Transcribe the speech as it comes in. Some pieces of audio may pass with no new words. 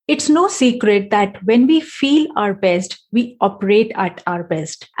It's no secret that when we feel our best, we operate at our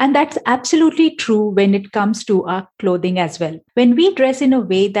best. And that's absolutely true when it comes to our clothing as well. When we dress in a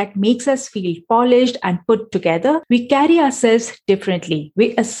way that makes us feel polished and put together, we carry ourselves differently.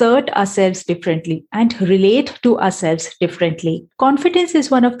 We assert ourselves differently and relate to ourselves differently. Confidence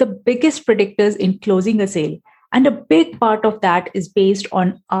is one of the biggest predictors in closing a sale. And a big part of that is based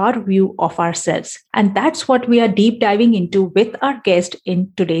on our view of ourselves. And that's what we are deep diving into with our guest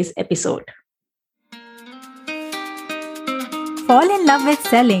in today's episode. Fall in love with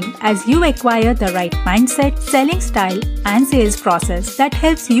selling as you acquire the right mindset, selling style, and sales process that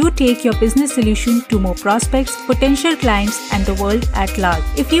helps you take your business solution to more prospects, potential clients, and the world at large.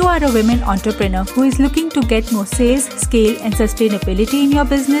 If you are a women entrepreneur who is looking to get more sales, scale, and sustainability in your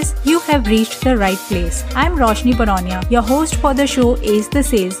business, you have reached the right place. I'm Roshni Baronia, your host for the show Ace the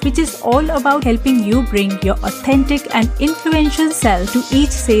Sales, which is all about helping you bring your authentic and influential self to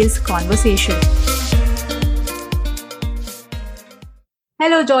each sales conversation.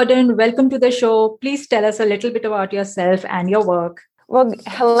 Hello, Jordan. Welcome to the show. Please tell us a little bit about yourself and your work. Well,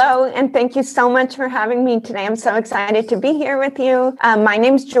 hello, and thank you so much for having me today. I'm so excited to be here with you. My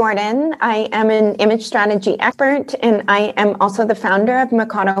name's Jordan. I am an image strategy expert, and I am also the founder of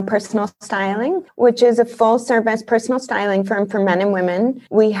Mikado Personal Styling, which is a full-service personal styling firm for men and women.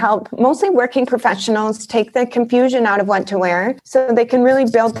 We help mostly working professionals take the confusion out of what to wear so they can really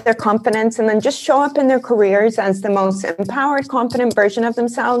build their confidence and then just show up in their careers as the most empowered, confident version of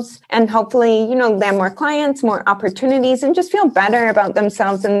themselves, and hopefully, land more clients, more opportunities, and just feel better about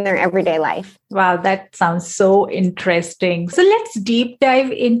themselves in their everyday life. Wow, that sounds so interesting. So let's deep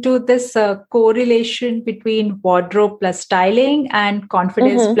dive into this correlation between wardrobe plus styling and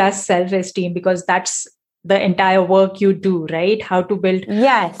confidence plus self-esteem, because that's the entire work you do, right? How to build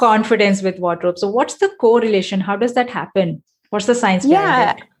confidence with wardrobe. So what's the correlation? How does that happen? What's the science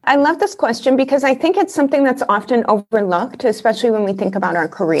behind it? I love this question because I think it's something that's often overlooked, especially when we think about our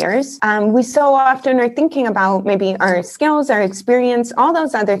careers. We so often are thinking about maybe our skills, our experience, all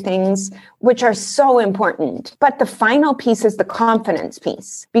those other things, which are so important. But the final piece is the confidence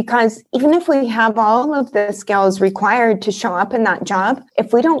piece, because even if we have all of the skills required to show up in that job,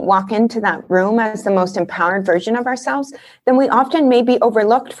 if we don't walk into that room as the most empowered version of ourselves, then we often may be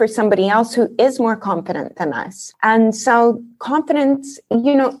overlooked for somebody else who is more confident than us. And so confidence,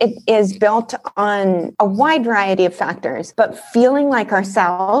 it is built on a wide variety of factors, but feeling like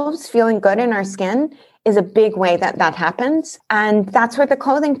ourselves, feeling good in our skin is a big way that happens. And that's where the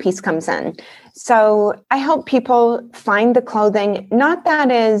clothing piece comes in. So I help people find the clothing, not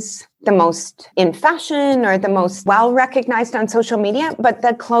that is the most in fashion or the most well-recognized on social media, but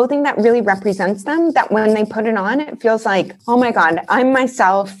the clothing that really represents them, that when they put it on, it feels like, oh my God, I'm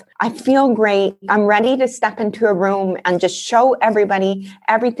myself. I feel great. I'm ready to step into a room and just show everybody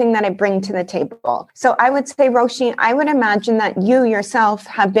everything that I bring to the table. So I would say, Roshi, I would imagine that you yourself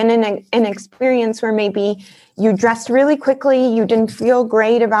have been in an experience where maybe you dressed really quickly, you didn't feel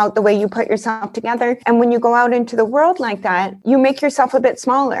great about the way you put yourself together. And when you go out into the world like that, you make yourself a bit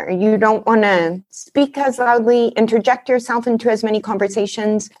smaller. You don't want to speak as loudly, interject yourself into as many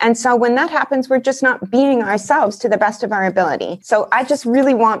conversations. And so when that happens, we're just not being ourselves to the best of our ability. So I just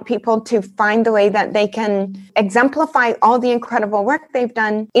really want people to find the way that they can exemplify all the incredible work they've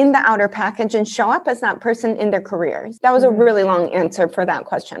done in the outer package and show up as that person in their careers. That was a really long answer for that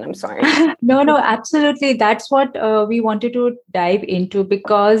question. I'm sorry. No, absolutely. That's what we wanted to dive into,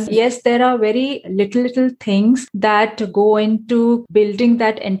 because yes, there are very little things that go into building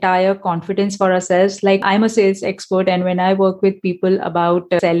that entire confidence for ourselves. Like, I'm a sales expert, and when I work with people about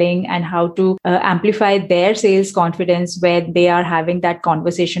selling and how to amplify their sales confidence when they are having that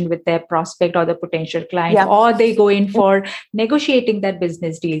conversation with their prospect or the potential client, or they go in for negotiating that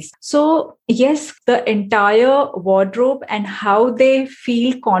business deals. So yes, the entire wardrobe and how they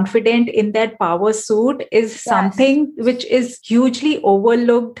feel confident in that power suit is something which is hugely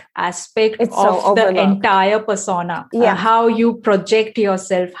overlooked aspect of the entire persona. How you project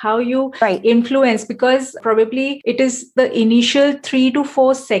yourself, how you influence, because probably it is the initial 3 to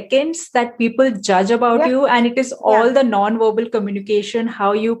 4 seconds that people judge about you, and it is all the non-verbal communication,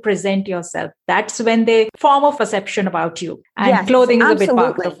 how you present yourself. That's when they form a perception about you. And clothing is a big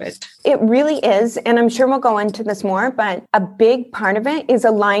part of it. It really is. And I'm sure we'll go into this more, but a big part of it is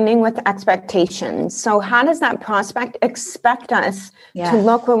aligning with expectations. So how does that prospect expect us to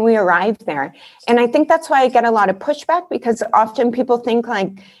look when we arrive there? And I think that's why I get a lot of pushback, because often people think like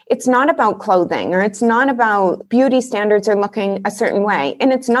it's not about clothing, or it's not about beauty standards or looking a certain way.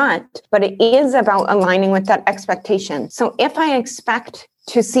 And it's not, but it is about aligning with that expectation. So if I expect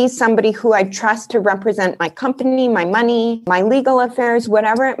to see somebody who I trust to represent my company, my money, my legal affairs,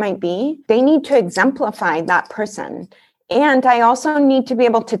 whatever it might be, they need to exemplify that person. And I also need to be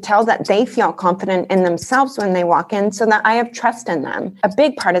able to tell that they feel confident in themselves when they walk in so that I have trust in them. A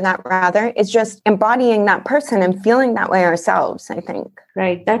big part of that, rather, is just embodying that person and feeling that way ourselves, I think.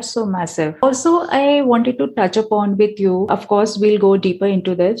 Right. That's so massive. Also, I wanted to touch upon with you. Of course, we'll go deeper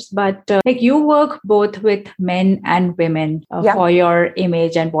into this, but like you work both with men and women for your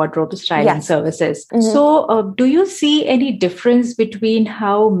image and wardrobe styling services. Mm-hmm. So do you see any difference between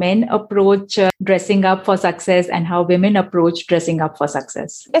how men approach dressing up for success and how women approach dressing up for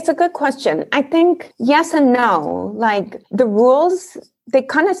success? It's a good question. I think yes and no. Like the rules, they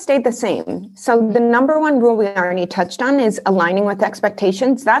kind of stay the same. So the number one rule we already touched on is aligning with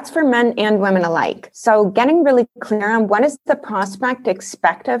expectations. That's for men and women alike. So getting really clear on what does the prospect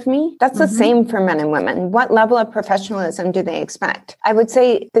expect of me? That's the same for men and women. What level of professionalism do they expect? I would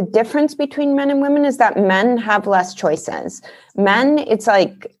say the difference between men and women is that men have less choices. Men, it's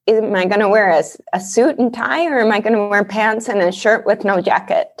like, am I going to wear a suit and tie or am I going to wear pants and a shirt with no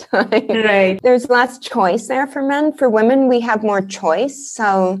jacket? Right. There's less choice there for men. For women, we have more choice.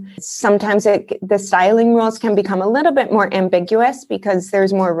 So sometimes the styling rules can become a little bit more ambiguous because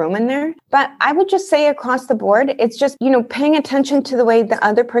there's more room in there. But I would just say across the board, it's just, paying attention to the way the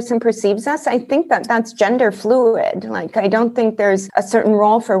other person perceives us. I think that that's gender fluid. Like, I don't think there's a certain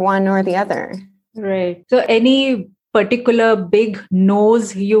role for one or the other. Right. So any particular big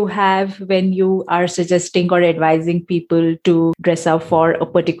no's you have when you are suggesting or advising people to dress up for a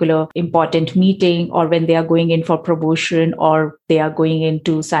particular important meeting, or when they are going in for promotion, or they are going in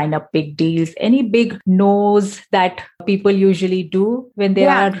to sign up big deals? Any big no's that people usually do when they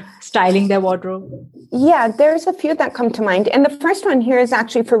are styling their wardrobe? Yeah, there's a few that come to mind. And the first one here is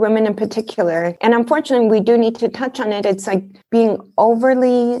actually for women in particular. And unfortunately, we do need to touch on it. It's like being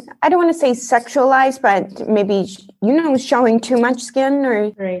overly, I don't want to say sexualized, but maybe, showing too much skin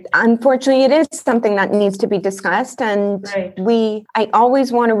or unfortunately, it is something that needs to be discussed. And I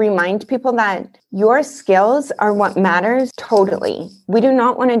always want to remind people that your skills are what matters totally. We do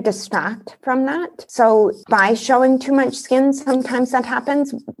not want to distract from that. So by showing too much skin, sometimes that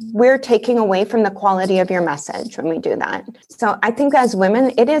happens, we're taking away from the quality of your message when we do that. So I think as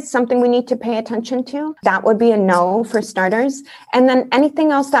women, it is something we need to pay attention to. That would be a no for starters. And then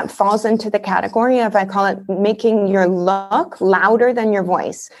anything else that falls into the category of, I call it, making your look louder than your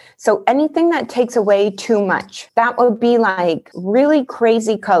voice. So anything that takes away too much, that would be like really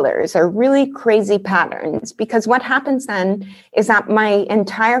crazy colors or really crazy patterns. Because what happens then is that my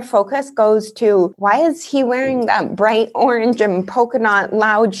entire focus goes to, why is he wearing that bright orange and polka dot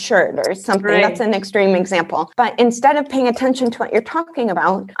loud shirt or something? That's an extreme example. But instead of paying attention to what you're talking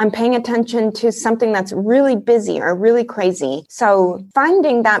about, I'm paying attention to something that's really busy or really crazy. So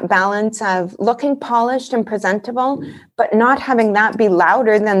finding that balance of looking polished and presentable, but not having that be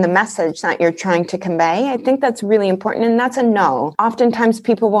louder than the message that you're trying to convey, I think that's really important. And that's a no. Oftentimes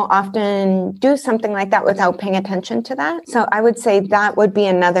people will often do something like that without paying attention to that. So I would say that would be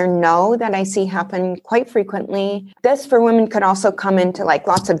another no that I see happen quite frequently. This for women could also come into like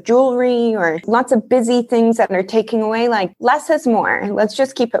lots of jewelry or lots of busy things that are taking away, like less is more. Let's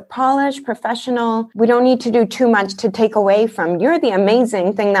just keep it polished, professional. We don't need to do too much to take away from, you're the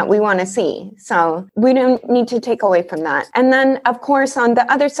amazing thing that we want to see. So we don't need to take away from that. And then, of course, on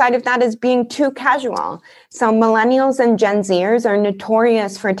the other side of that is being too casual. So millennials and Gen Zers are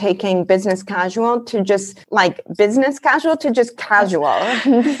notorious for taking business casual to just like business casual to just casual.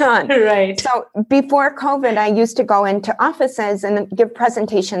 Right. So before COVID, I used to go into offices and give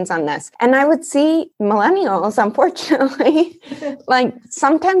presentations on this. And I would see millennials, unfortunately, like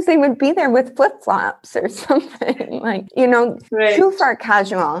sometimes they would be there with flip-flops or something like, too far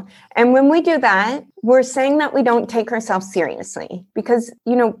casual. And when we do that, we're saying that we don't take ourselves seriously because,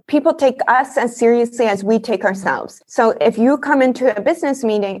 people take us as seriously as we take ourselves. So if you come into a business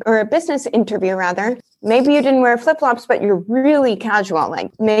meeting or a business interview, rather, maybe you didn't wear flip-flops, but you're really casual.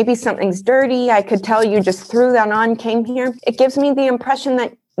 Like maybe something's dirty. I could tell you just threw that on, came here. It gives me the impression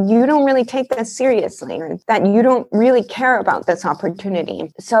that you don't really take this seriously or that you don't really care about this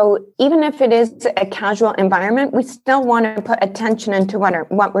opportunity. So even if it is a casual environment, we still want to put attention into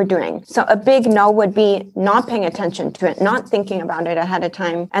what we're doing. So a big no would be not paying attention to it, not thinking about it ahead of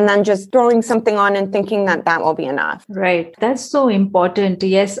time, and then just throwing something on and thinking that will be enough. Right. That's so important.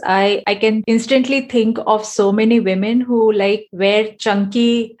 Yes, I can instantly think of so many women who like wear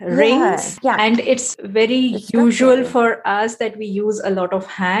chunky rings. Yeah. And it's very usual for us that we use a lot of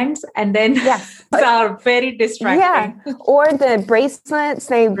hands, and then yes. are very distracting. Yeah. Or the bracelets,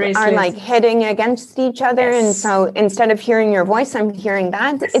 they are like hitting against each other. Yes. And so instead of hearing your voice, I'm hearing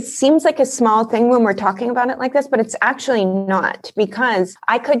that. Yes. It seems like a small thing when we're talking about it like this, but it's actually not, because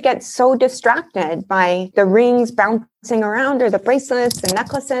I could get so distracted by the rings bouncing around or the bracelets, the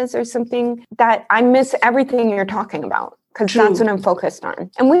necklaces or something, that I miss everything you're talking about. Because that's what I'm focused on.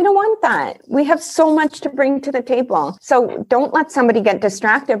 And we don't want that. We have so much to bring to the table. So don't let somebody get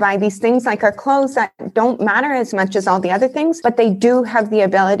distracted by these things like our clothes that don't matter as much as all the other things, but they do have the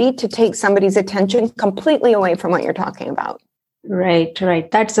ability to take somebody's attention completely away from what you're talking about. Right.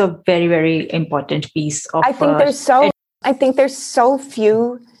 That's a very, very important piece of I think there's so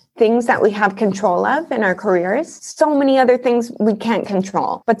few things that we have control of in our careers. So many other things we can't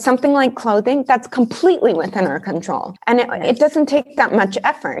control. But something like clothing, that's completely within our control. And it doesn't take that much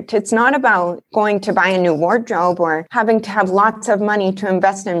effort. It's not about going to buy a new wardrobe or having to have lots of money to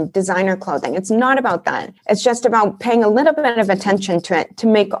invest in designer clothing. It's not about that. It's just about paying a little bit of attention to it to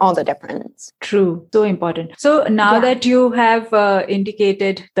make all the difference. True. So important. So now that you have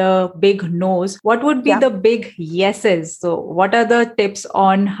indicated the big no's, what would be the big yeses? So what are the tips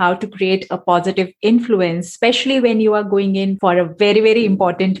on how to create a positive influence, especially when you are going in for a very, very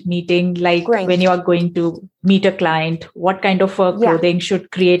important meeting, like when you are going to meet a client? What kind of clothing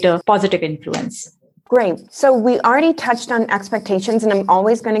should create a positive influence? Great. So we already touched on expectations, and I'm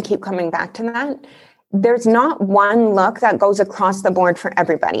always going to keep coming back to that. There's not one look that goes across the board for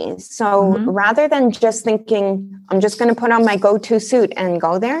everybody. So rather than just thinking, I'm just going to put on my go-to suit and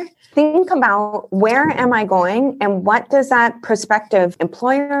go there, think about, where am I going and what does that prospective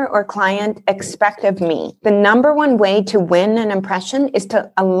employer or client expect of me? The number one way to win an impression is to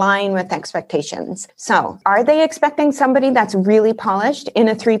align with expectations. So are they expecting somebody that's really polished in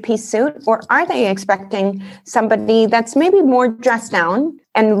a 3-piece suit, or are they expecting somebody that's maybe more dressed down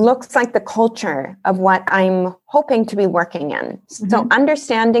and looks like the culture of what I'm hoping to be working in? So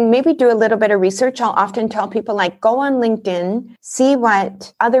understanding, maybe do a little bit of research. I'll often tell people, like, go on LinkedIn, see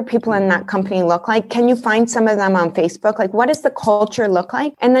what other people in that company look like. Can you find some of them on Facebook? Like, what does the culture look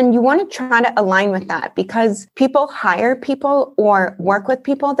like? And then you want to try to align with that, because people hire people or work with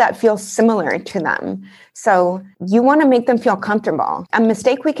people that feel similar to them. So you want to make them feel comfortable. A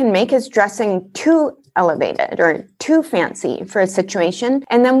mistake we can make is dressing too elevated or too fancy for a situation.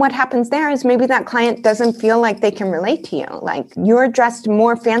 And then what happens there is maybe that client doesn't feel like they can relate to you. Like, you're dressed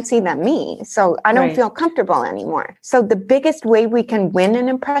more fancy than me, so I don't feel comfortable anymore. So the biggest way we can win an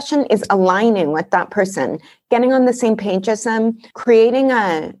impression is aligning with that person, getting on the same page as them, creating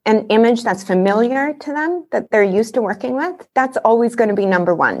an image that's familiar to them, that they're used to working with. That's always going to be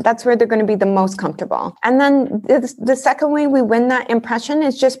number one. That's where they're going to be the most comfortable. And then the second way we win that impression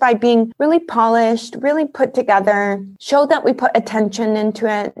is just by being really polished, really put together, show that we put attention into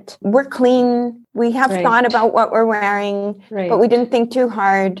it. We're clean. We have thought about what we're wearing, but we didn't think too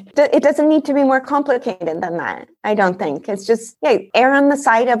hard. It doesn't need to be more complicated than that, I don't think. It's just, err on the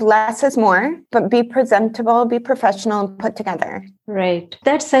side of less is more, but be presentable, be professional, put together. Right.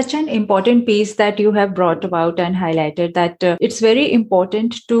 That's such an important piece that you have brought about and highlighted, that it's very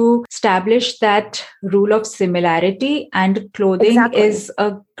important to establish that rule of similarity, and clothing is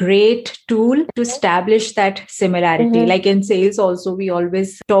a great tool to establish that similarity. Like in sales also, we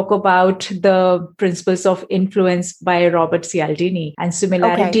always talk about the principles of influence by Robert Cialdini, and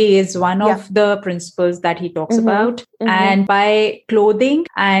similarity is one of the principles that he talks about. And by clothing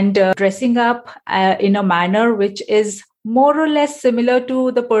and dressing up in a manner which is more or less similar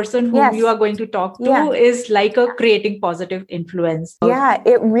to the person whom you are going to talk to is like a creating positive influence. Yeah,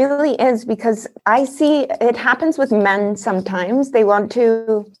 it really is, because I see it happens with men sometimes. They want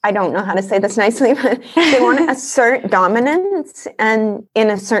to, I don't know how to say this nicely, but they want to assert dominance and in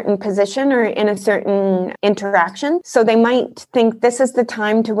a certain position or in a certain interaction. So they might think, this is the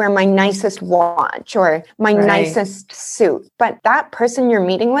time to wear my nicest watch or my nicest suit. But that person you're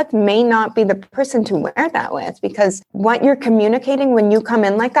meeting with may not be the person to wear that with, because what you're communicating when you come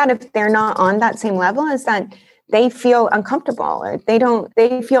in like that, if they're not on that same level, is that they feel uncomfortable or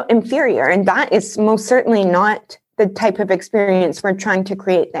they feel inferior. And that is most certainly not the type of experience we're trying to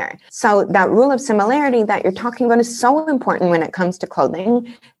create there. So that rule of similarity that you're talking about is so important when it comes to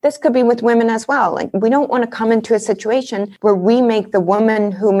clothing. This could be with women as well. Like, we don't want to come into a situation where we make the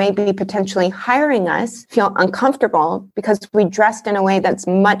woman who may be potentially hiring us feel uncomfortable because we dressed in a way that's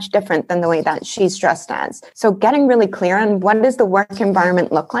much different than the way that she's dressed as. So getting really clear on what does the work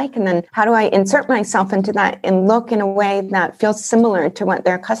environment look like, and then how do I insert myself into that and look in a way that feels similar to what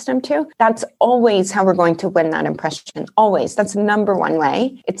they're accustomed to? That's always how we're going to win that impression. impression. Always. That's the number one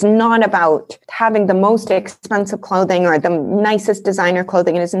way. It's not about having the most expensive clothing or the nicest designer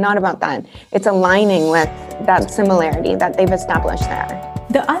clothing. It is not about that. It's aligning with that similarity that they've established there.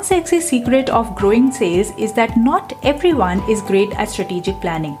 The unsexy secret of growing sales is that not everyone is great at strategic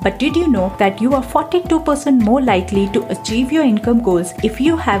planning. But did you know that you are 42% more likely to achieve your income goals if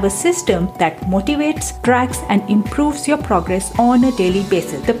you have a system that motivates, tracks, and improves your progress on a daily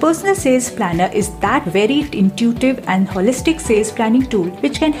basis? The Personal Sales Planner is that very intuitive and holistic sales planning tool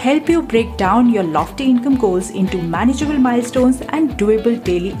which can help you break down your lofty income goals into manageable milestones and doable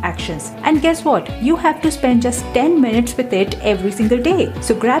daily actions. And guess what? You have to spend just 10 minutes with it every single day.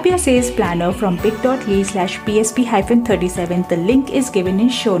 So grab your sales planner from bit.ly/PSP-37. The link is given in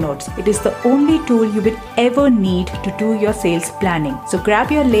show notes. It is the only tool you will ever need to do your sales planning. So grab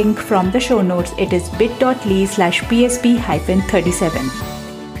your link from the show notes. It is bit.ly/PSP-37.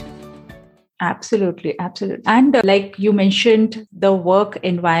 Absolutely. And like you mentioned, the work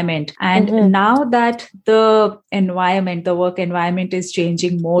environment. And now that the work environment is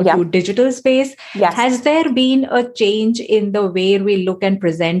changing more to digital space, has there been a change in the way we look and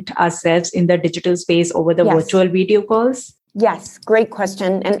present ourselves in the digital space over the virtual video calls? Yes, great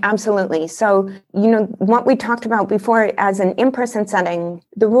question. And absolutely. So, what we talked about before as an in-person setting,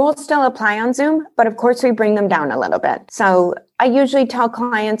 the rules still apply on Zoom, but of course we bring them down a little bit. So I usually tell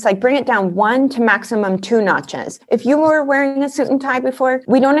clients, bring it down 1 to maximum 2 notches. If you were wearing a suit and tie before,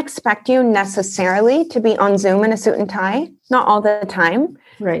 we don't expect you necessarily to be on Zoom in a suit and tie, not all the time.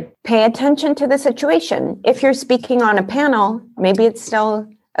 Right. Pay attention to the situation. If you're speaking on a panel, maybe it's still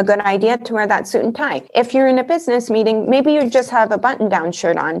a good idea to wear that suit and tie. If you're in a business meeting, maybe you just have a button-down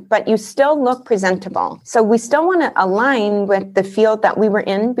shirt on, but you still look presentable. So we still want to align with the field that we were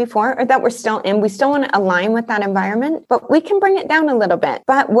in before, or that we're still in. We still want to align with that environment, but we can bring it down a little bit.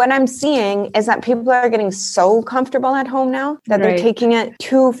 But what I'm seeing is that people are getting so comfortable at home now that they're taking it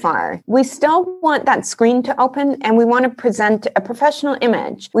too far. We still want that screen to open, and we want to present a professional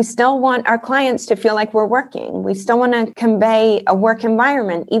image. We still want our clients to feel like we're working. We still want to convey a work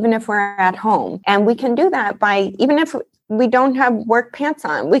environment, even if we're at home. And we can do that by, even if we don't have work pants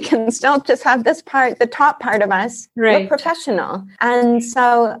on, we can still just have this part, the top part of us, look professional. And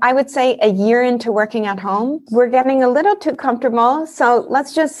so I would say a year into working at home, we're getting a little too comfortable. So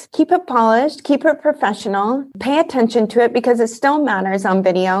let's just keep it polished, keep it professional, pay attention to it, because it still matters on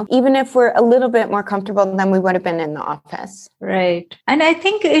video, even if we're a little bit more comfortable than we would have been in the office. Right. And I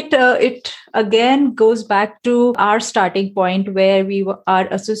think it again goes back to our starting point where we are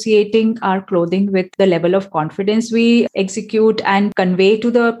associating our clothing with the level of confidence we execute and convey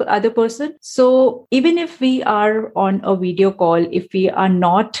to the other person. So even if we are on a video call, if we are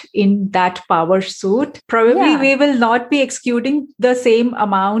not in that power suit, probably we will not be executing the same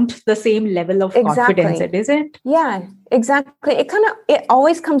amount, the same level of confidence, isn't it? Yeah. Exactly. It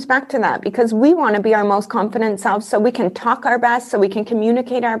always comes back to that, because we want to be our most confident selves so we can talk our best, so we can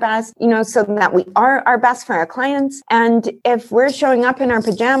communicate our best, so that we are our best for our clients. And if we're showing up in our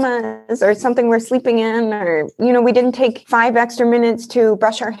pajamas or something we're sleeping in, or, we didn't take 5 extra minutes to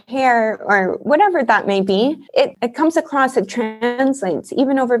brush our hair or whatever that may be, it comes across, it translates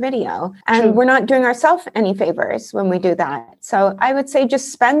even over video. And we're not doing ourselves any favors when we do that. So I would say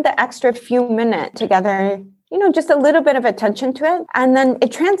just spend the extra few minutes together, just a little bit of attention to it. And then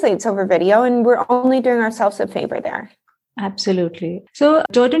it translates over video, and we're only doing ourselves a favor there. Absolutely. So,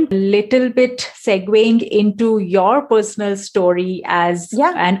 Jordan, little bit segueing into your personal story as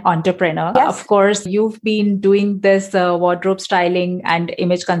an entrepreneur. Yes. Of course, you've been doing this wardrobe styling and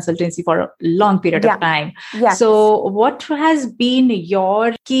image consultancy for a long period of time. Yes. So what has been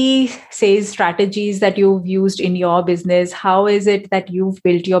your key sales strategies that you've used in your business? How is it that you've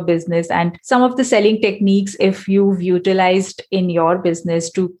built your business, and some of the selling techniques if you've utilized in your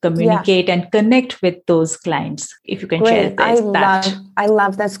business to communicate and connect with those clients? If you can share. I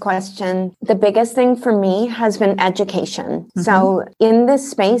love this question. The biggest thing for me has been education. So in this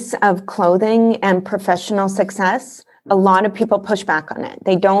space of clothing and professional success, a lot of people push back on it.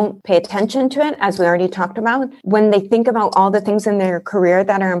 They don't pay attention to it, as we already talked about. When they think about all the things in their career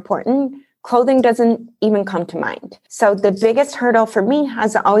that are important, clothing doesn't even come to mind. So the biggest hurdle for me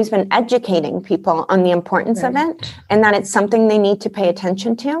has always been educating people on the importance of it, and that it's something they need to pay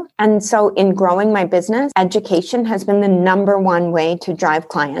attention to. And so in growing my business, education has been the number one way to drive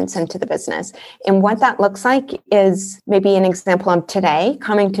clients into the business. And what that looks like is maybe an example of today,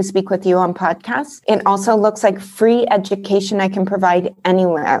 coming to speak with you on podcasts. It also looks like free education I can provide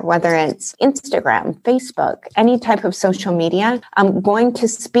anywhere, whether it's Instagram, Facebook, any type of social media. I'm going to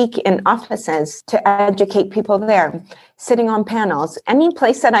speak in often offices to educate people there, sitting on panels. Any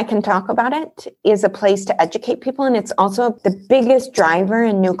place that I can talk about it is a place to educate people. And it's also the biggest driver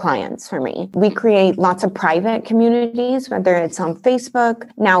in new clients for me. We create lots of private communities, whether it's on Facebook,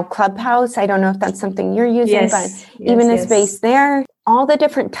 now Clubhouse. I don't know if that's something you're using, but even a space there. All the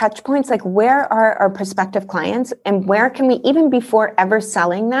different touch points, like where are our prospective clients and where can we, even before ever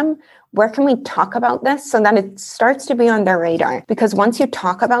selling them, where can we talk about this so that it starts to be on their radar? Because once you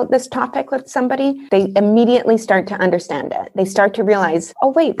talk about this topic with somebody, they immediately start to understand it. They start to realize, oh,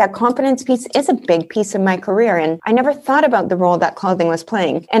 wait, that confidence piece is a big piece of my career. And I never thought about the role that clothing was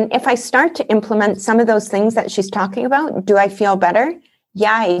playing. And if I start to implement some of those things that she's talking about, do I feel better?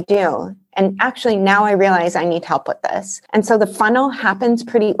 Yeah, I do. And actually, now I realize I need help with this. And so the funnel happens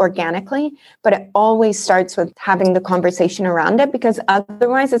pretty organically, but it always starts with having the conversation around it, because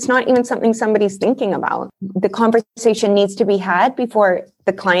otherwise it's not even something somebody's thinking about. The conversation needs to be had before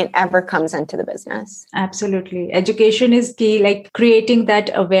the client ever comes into the business. Absolutely. Education is key, like creating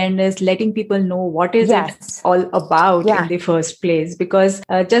that awareness, letting people know what is it all about in the first place. Because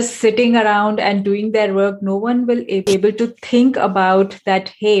just sitting around and doing their work, no one will be able to think about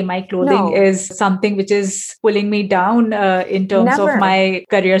that, hey, my clothing is something which is pulling me down in terms of my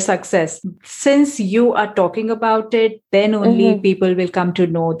career success. Since you are talking about it, then only people will come to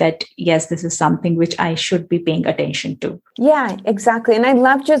know that, yes, this is something which I should be paying attention to. Yeah, exactly. And I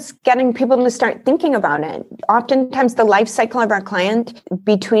love just getting people to start thinking about it. Oftentimes the life cycle of our client,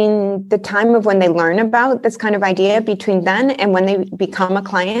 between the time of when they learn about this kind of idea, between then and when they become a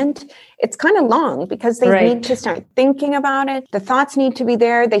client, it's kind of long because they need to start thinking about it. The thoughts need to be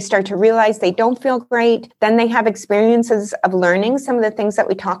there. They start to realize they don't feel great. Then they have experiences of learning some of the things that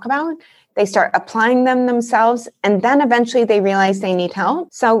we talk about. They start applying them themselves, and then eventually they realize they need help.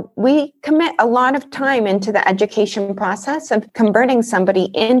 So we commit a lot of time into the education process of converting somebody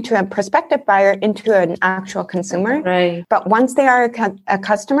into a prospective buyer into an actual consumer. Right. But once they are a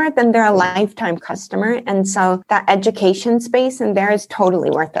customer, then they're a lifetime customer. And so that education space in there is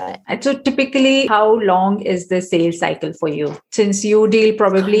totally worth it. And so typically, how long is the sales cycle for you? Since you deal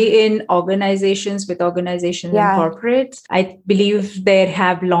probably in organizations and corporates, I believe they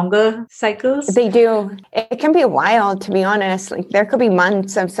have longer cycles? They do. It can be a while, to be honest. Like there could be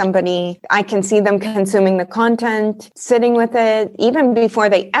months of somebody, I can see them consuming the content, sitting with it, even before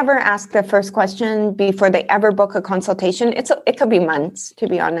they ever ask the first question, before they ever book a consultation. It could be months, to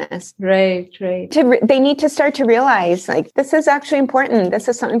be honest. Right. They need to start to realize, like, this is actually important. This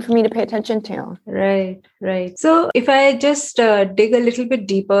is something for me to pay attention to. Right. So if I just dig a little bit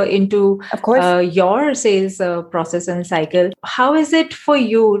deeper into your sales process and cycle, how is it for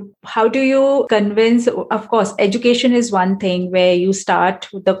you? How do you convince? Of course, education is one thing where you start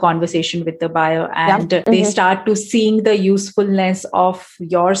with the conversation with the buyer and they start to seeing the usefulness of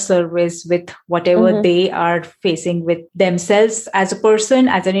your service with whatever they are facing with themselves as a person,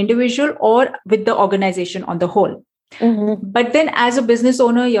 as an individual, or with the organization on the whole. But then as a business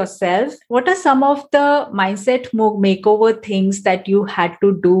owner yourself, what are some of the mindset makeover things that you had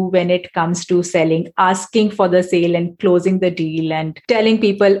to do when it comes to selling, asking for the sale and closing the deal and telling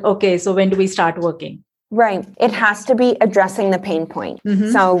people, okay, so when do we start working? Right. It has to be addressing the pain point.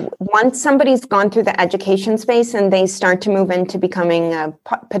 So once somebody's gone through the education space and they start to move into becoming a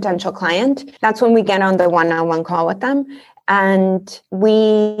potential client, that's when we get on the one-on-one call with them. And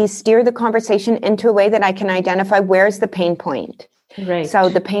we steer the conversation into a way that I can identify where's the pain point. Right. So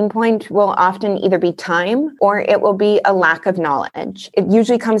the pain point will often either be time or it will be a lack of knowledge. It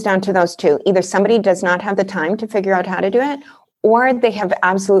usually comes down to those two. Either somebody does not have the time to figure out how to do it, or they have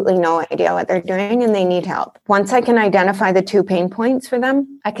absolutely no idea what they're doing and they need help. Once I can identify the two pain points for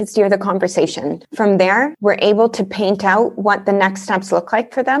them, I can steer the conversation. From there, we're able to paint out what the next steps look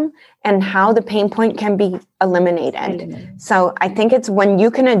like for them and how the pain point can be eliminated. So I think it's when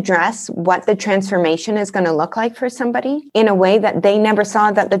you can address what the transformation is going to look like for somebody in a way that they never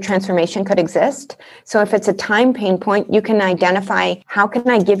saw that the transformation could exist. So if it's a time pain point, you can identify, how can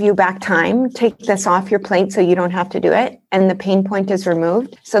I give you back time? Take this off your plate so you don't have to do it. And the pain point is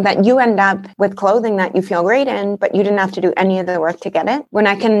removed so that you end up with clothing that you feel great in, but you didn't have to do any of the work to get it. When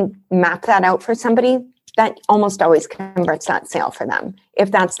I can map that out for somebody, that almost always converts that sale for them,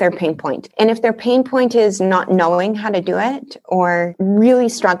 if that's their pain point. And if their pain point is not knowing how to do it or really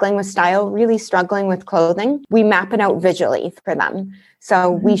struggling with style, really struggling with clothing, we map it out visually for them.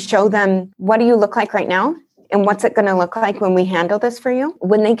 So we show them, what do you look like right now? and what's it going to look like when we handle this for you?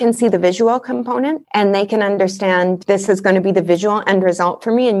 When they can see the visual component and they can understand this is going to be the visual end result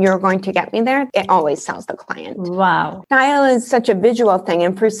for me and you're going to get me there, it always sells the client. Wow. Style is such a visual thing.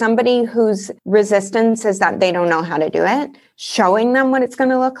 And for somebody whose resistance is that they don't know how to do it, showing them what it's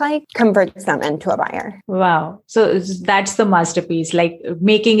going to look like converts them into a buyer. Wow. So that's the masterpiece, like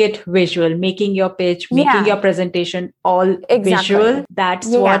making it visual, making your pitch, making your presentation all visual. That's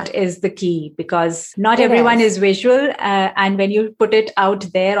what is the key, because not everyone is visual. And when you put it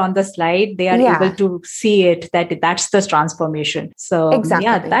out there on the slide, they are able to see it, that's the transformation. So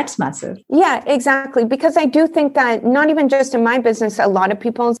that's massive. Yeah, exactly. Because I do think that not even just in my business, a lot of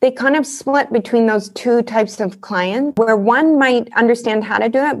people, they kind of split between those two types of clients, where one might understand how to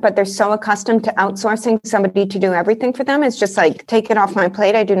do it, but they're so accustomed to outsourcing somebody to do everything for them. It's just like, take it off my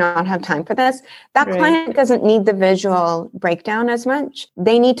plate. I do not have time for this. That client doesn't need the visual breakdown as much.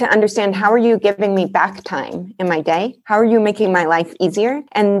 They need to understand, how are you giving me back time in my day? How are you making my life easier?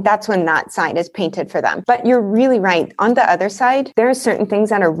 And that's when that side is painted for them. But you're really right. On the other side, there are certain things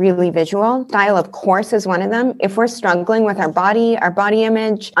that are really visual. Style, of course, is one of them. If we're struggling with our body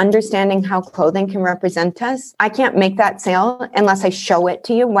image, understanding how clothing can represent us, I can't make that sale unless I show it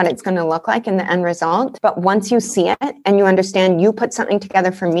to you, what it's going to look like in the end result. But once you see it and you understand you put something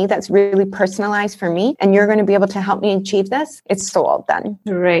together for me that's really personalized for me, and you're going to be able to help me achieve this, it's sold then.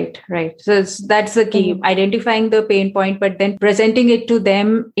 Right. So that's the key, identifying the pain point, but then presenting it to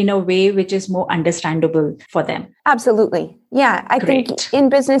them in a way which is more understandable for them. Absolutely. Yeah, I think in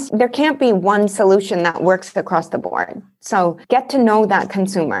business, there can't be one solution that works across the board. So get to know that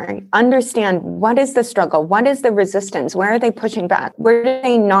consumer, understand what is the struggle, what is the resistance, where are they pushing back, where do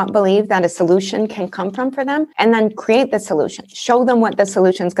they not believe that a solution can come from for them, and then create the solution. Show them what the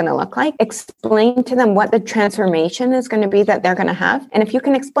solution is going to look like, explain to them what the transformation is going to be that they're going to have. And if you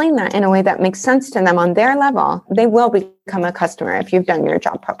can explain that in a way that makes sense to them on their level, they will become a customer if you've done your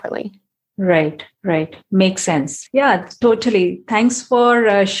job properly. Right. Makes sense. Yeah, totally. Thanks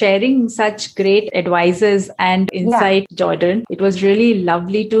for sharing such great advices and insight, Jordan. It was really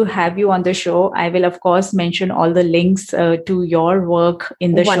lovely to have you on the show. I will, of course, mention all the links to your work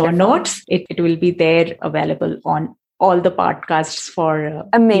in the show notes. It will be there available on all the podcasts for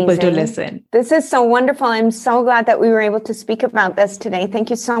people to listen. This is so wonderful. I'm so glad that we were able to speak about this today.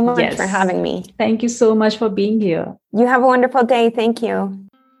 Thank you so much for having me. Thank you so much for being here. You have a wonderful day. Thank you.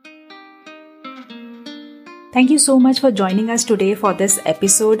 Thank you so much for joining us today for this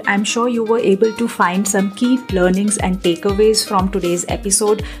episode. I'm sure you were able to find some key learnings and takeaways from today's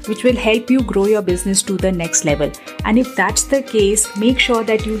episode, which will help you grow your business to the next level. And if that's the case, make sure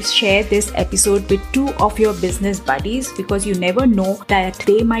that you share this episode with 2 of your business buddies, because you never know that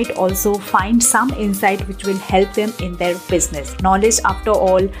they might also find some insight which will help them in their business. Knowledge, after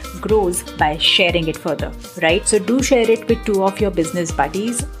all, grows by sharing it further, right? So do share it with 2 of your business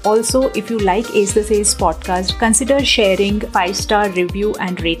buddies. Also, if you like Ace the Sales podcast, consider sharing 5-star review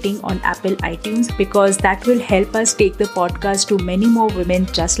and rating on Apple iTunes, because that will help us take the podcast to many more women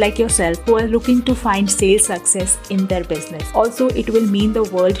just like yourself who are looking to find sales success in their business. Also, it will mean the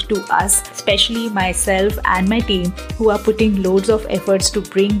world to us, especially myself and my team, who are putting loads of efforts to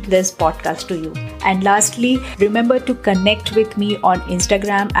bring this podcast to you. And lastly, remember to connect with me on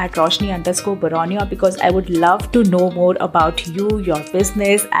Instagram at Roshni_Baronia, because I would love to know more about you, your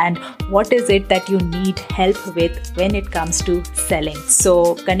business, and what is it that you need help with when it comes to selling.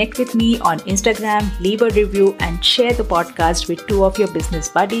 So connect with me on Instagram, leave a review, and share the podcast with 2 of your business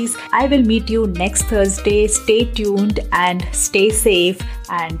buddies. I will meet you next Thursday. Stay tuned and stay safe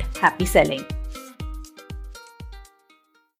and happy selling.